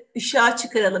kendimizi ışığa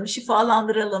çıkaralım,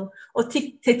 şifalandıralım. O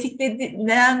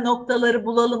tetikleyen noktaları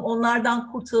bulalım,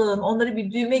 onlardan kurtulalım, onları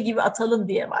bir düğme gibi atalım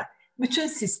diye var. Bütün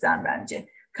sistem bence.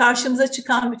 Karşımıza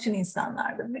çıkan bütün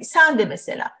insanlardı. Sen de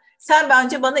mesela. Sen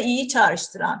bence bana iyiyi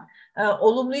çağrıştıran,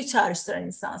 olumluyu çağrıştıran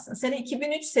insansın. Seni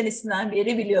 2003 senesinden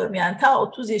beri biliyorum. Yani ta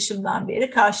 30 yaşımdan beri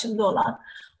karşımda olan,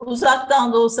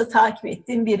 uzaktan da olsa takip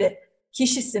ettiğim biri,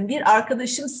 kişisin, bir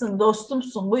arkadaşımsın,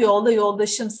 dostumsun, bu yolda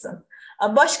yoldaşımsın.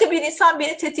 Başka bir insan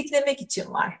beni tetiklemek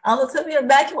için var. Anlatabiliyor muyum?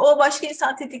 Belki o başka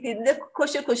insan tetiklediğinde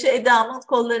koşa koşa Eda'nın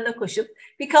kollarına koşup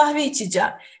bir kahve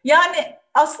içeceğim. Yani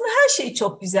aslında her şey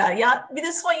çok güzel. Ya bir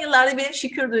de son yıllarda benim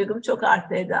şükür duygum çok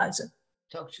arttı Eda'cığım.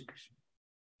 Çok şükür.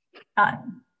 Yani.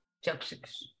 Çok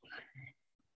şükür.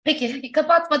 Peki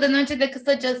kapatmadan önce de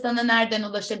kısaca sana nereden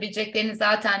ulaşabileceklerini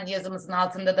zaten yazımızın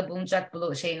altında da bulunacak,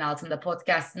 bu şeyin altında,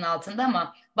 podcast'ın altında,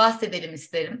 ama bahsedelim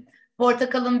isterim.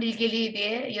 Portakalın Bilgeliği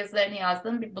diye yazılarını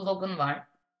yazdığım bir blogun var.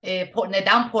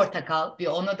 Neden portakal?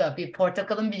 Bir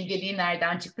portakalın bilgeliği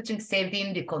nereden çıktı? Çünkü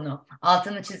sevdiğim bir konu.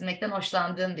 Altını çizmekten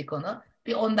hoşlandığım bir konu.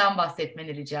 Bir ondan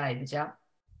bahsetmeni rica edeceğim.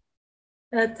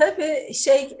 Tabii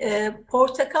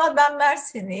portakal, ben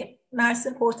Mersinliyim.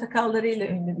 Mersin portakallarıyla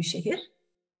ünlü bir şehir.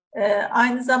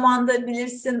 Aynı zamanda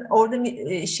bilirsin orada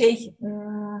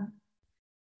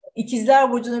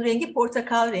İkizler Burcu'nun rengi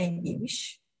portakal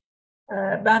rengiymiş.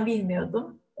 Ben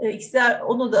bilmiyordum.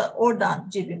 Onu da oradan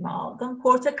cebime aldım.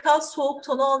 Portakal soğuk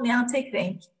tonu olmayan tek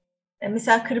renk.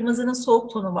 Mesela kırmızının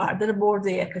soğuk tonu vardır,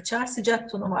 bordoya kaçar. Sıcak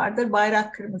tonu vardır,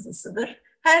 bayrak kırmızısıdır.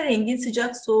 Her rengin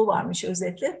sıcak soğuğu varmış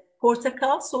özetle.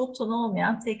 Portakal soğuk tonu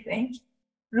olmayan tek renk.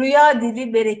 Rüya,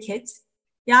 dili, bereket.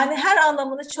 Yani her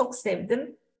anlamını çok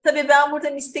sevdim. Tabii ben burada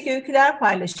mistik öyküler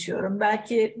paylaşıyorum.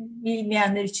 Belki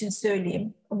bilmeyenler için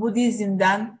söyleyeyim.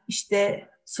 Budizm'den işte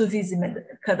Sufizm'e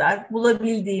kadar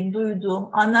bulabildiğim, duyduğum,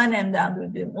 anneannemden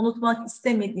duyduğum, unutmak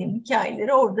istemediğim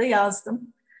hikayeleri orada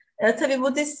yazdım. Tabii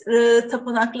Budist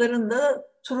tapınaklarında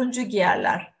turuncu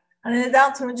giyerler. Hani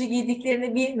neden turuncu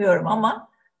giydiklerini bilmiyorum ama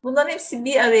bunların hepsi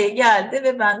bir araya geldi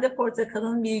ve ben de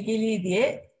portakalın bilgeliği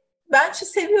diye ben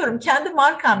seviyorum. Kendi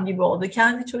markam gibi oldu,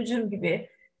 kendi çocuğum gibi.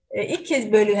 İlk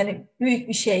kez böyle hani büyük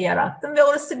bir şey yarattım ve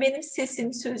orası benim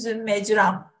sesim, sözüm,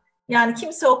 mecram. Yani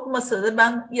kimse okumasa da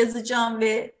ben yazacağım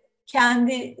ve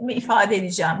kendimi ifade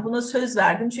edeceğim. Buna söz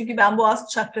verdim çünkü ben boğaz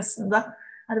çakrasında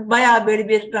hani bayağı böyle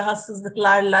bir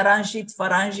rahatsızlıklar, laranjit,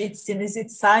 faranjit,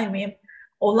 sinüzit saymayayım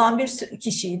olan bir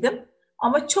kişiydim.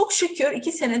 Ama çok şükür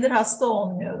 2 senedir hasta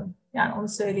olmuyorum. Yani onu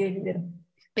söyleyebilirim.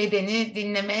 Bedeni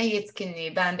dinlemeye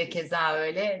yetkinliği, ben de keza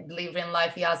öyle. Live in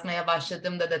Life yazmaya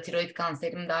başladığımda da tiroid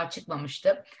kanserim daha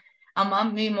çıkmamıştı. Ama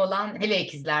mühim olan, hele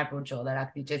ikizler burcu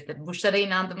olarak diyeceğiz. Burçlara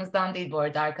inandığımızdan değil bu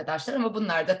arada arkadaşlar, ama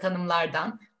bunlar da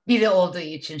tanımlardan biri olduğu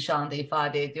için şu anda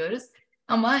ifade ediyoruz.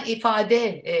 Ama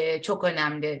ifade çok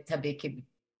önemli tabii ki.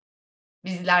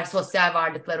 Bizler sosyal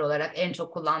varlıklar olarak en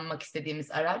çok kullanmak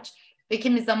istediğimiz araç. Ve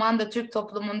kimi zaman da Türk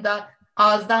toplumunda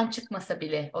ağızdan çıkmasa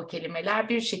bile o kelimeler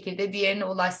bir şekilde diğerine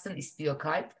ulaşsın istiyor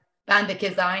kalp. Ben de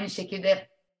keza aynı şekilde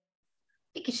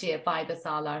bir kişiye fayda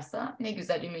sağlarsa ne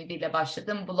güzel ümidiyle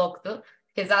başladığım blogdu.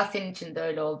 Keza senin için de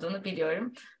öyle olduğunu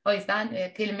biliyorum. O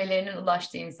yüzden kelimelerinin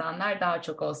ulaştığı insanlar daha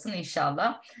çok olsun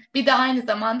inşallah. Bir de aynı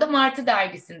zamanda Martı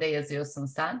dergisinde yazıyorsun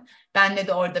sen. Benle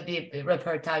de orada bir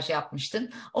röportaj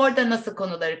yapmıştın. Orada nasıl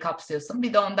konuları kapsıyorsun?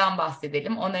 Bir de ondan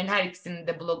bahsedelim. Onların her ikisinin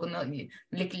de blogunu,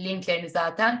 linklerini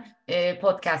zaten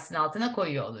podcast'in altına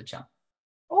koyuyor olacağım.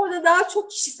 Orada daha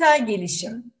çok kişisel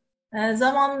gelişim.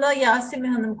 Zamanla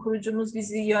Yasemin Hanım kurucumuz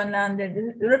bizi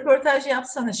yönlendirdi. Röportaj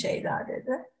yapsana Şeyda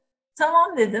dedi.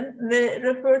 Tamam dedim ve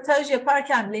röportaj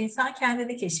yaparken bile insan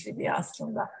kendini keşfediyor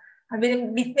aslında.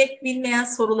 Benim bitmek bilmeyen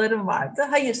sorularım vardı.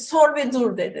 Hayır, sor ve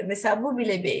dur dedi. Mesela bu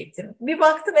bile bir eğitim. Bir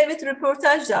baktım evet,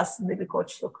 röportaj da aslında bir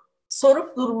koçluk.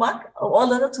 Sorup durmak, o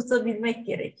alanı tutabilmek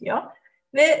gerekiyor.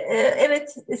 Ve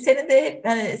evet, seni de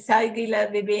yani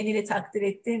saygıyla ve beğeniyle takdir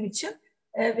ettiğim için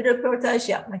bir röportaj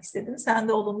yapmak istedim. Sen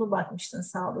de olumlu bakmıştın,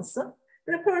 sağ olasın.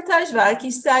 Röportaj var,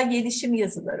 kişisel gelişim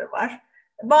yazıları var.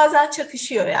 Bazen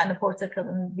çakışıyor yani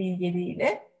portakalın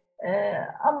bilgeliğiyle.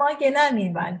 Ama genel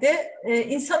minvalde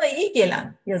insana iyi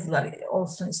gelen yazılar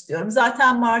olsun istiyorum.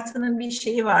 Zaten Martı'nın bir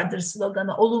şeyi vardır,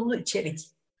 sloganı olumlu içerik.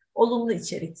 Olumlu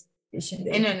içerik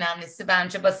peşindeyim. En önemlisi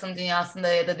bence basın dünyasında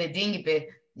ya da dediğin gibi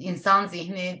insan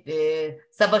zihni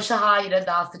savaşa hayır'a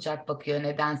daha sıcak bakıyor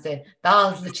nedense.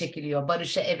 Daha hızlı çekiliyor.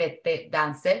 Barışa evet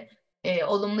dense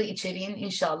olumlu içeriğin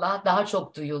inşallah daha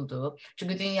çok duyulduğu.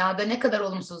 Çünkü dünyada ne kadar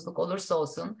olumsuzluk olursa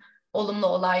olsun olumlu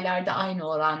olaylar da aynı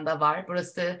oranda var.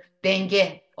 Burası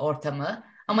denge ortamı.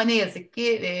 Ama ne yazık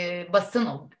ki basın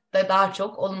da daha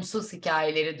çok olumsuz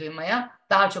hikayeleri duymaya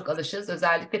daha çok alışırız.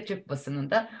 Özellikle Türk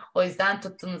basınında. O yüzden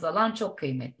tuttuğunuz alan çok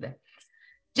kıymetli.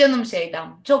 Canım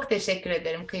Şeydam, çok teşekkür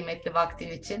ederim kıymetli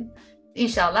vaktin için.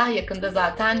 İnşallah yakında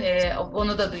zaten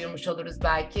onu da duyurmuş oluruz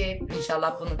belki.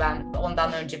 İnşallah bunu ben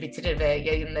ondan önce bitirir ve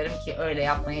yayınlarım ki öyle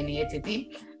yapmaya niyet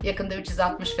edeyim. Yakında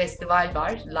 360 festival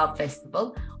var, Love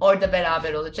Festival. Orada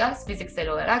beraber olacağız. Fiziksel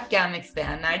olarak gelmek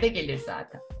isteyenler de gelir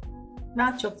zaten.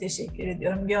 Ben çok teşekkür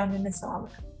ediyorum. Gönlüne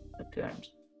sağlık. Öpüyorum.